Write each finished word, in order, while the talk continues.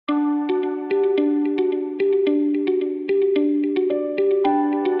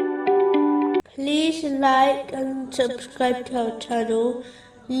Please like and subscribe to our channel.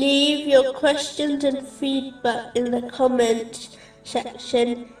 Leave your questions and feedback in the comments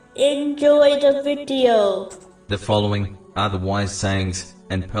section. Enjoy the video. The following are the wise sayings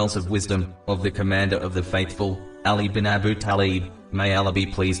and pearls of wisdom of the commander of the faithful, Ali bin Abu Talib, may Allah be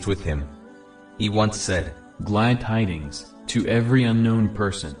pleased with him. He once said, "Glad tidings to every unknown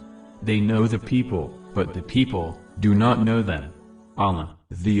person. They know the people, but the people do not know them. Allah,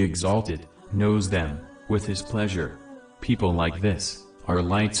 the Exalted, knows them with His pleasure. People like this are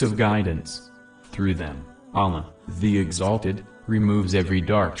lights of guidance. Through them, Allah, the Exalted, removes every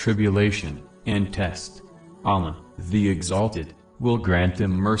dark tribulation and test. Allah, the Exalted, will grant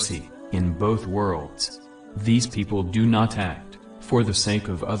them mercy in both worlds. These people do not act for the sake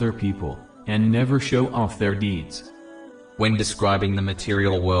of other people, and never show off their deeds." When describing the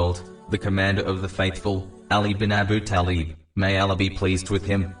material world, the commander of the faithful, Ali bin Abu Talib, may Allah be pleased with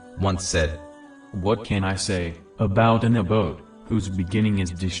him, once said, "What can I say about an abode whose beginning is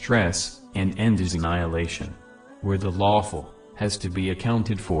distress and end is annihilation, where the lawful has to be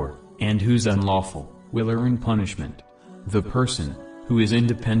accounted for, and whose unlawful will earn punishment? The person who is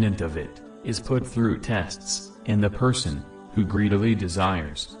independent of it is put through tests, and the person who greedily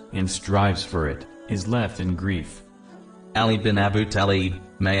desires and strives for it is left in grief." Ali bin Abu Talib,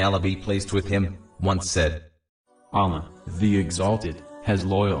 may Allah be pleased with him, once said, "Allah, the Exalted, has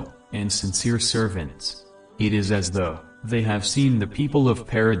loyal and sincere servants. It is as though they have seen the people of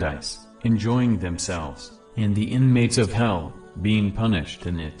paradise enjoying themselves, and the inmates of hell being punished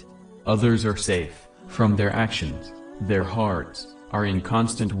in it. Others are safe from their actions, their hearts are in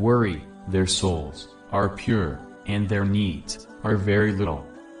constant worry, their souls are pure, and their needs are very little.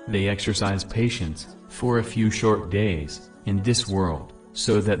 They exercise patience for a few short days in this world,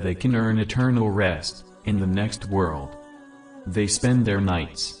 so that they can earn eternal rest in the next world. They spend their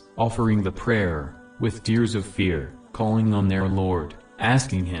nights offering the prayer with tears of fear, calling on their Lord,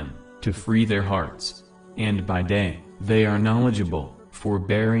 asking Him to free their hearts. And by day, they are knowledgeable,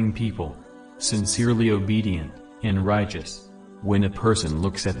 forbearing people, sincerely obedient and righteous. When a person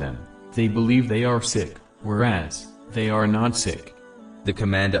looks at them, they believe they are sick, whereas they are not sick." The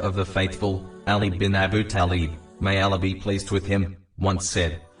commander of the faithful, Ali bin Abu Talib, may Allah be pleased with him, once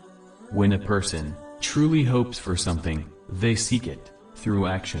said, "When a person truly hopes for something, they seek it through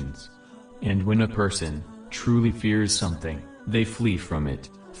actions. And when a person truly fears something, they flee from it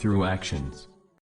through actions.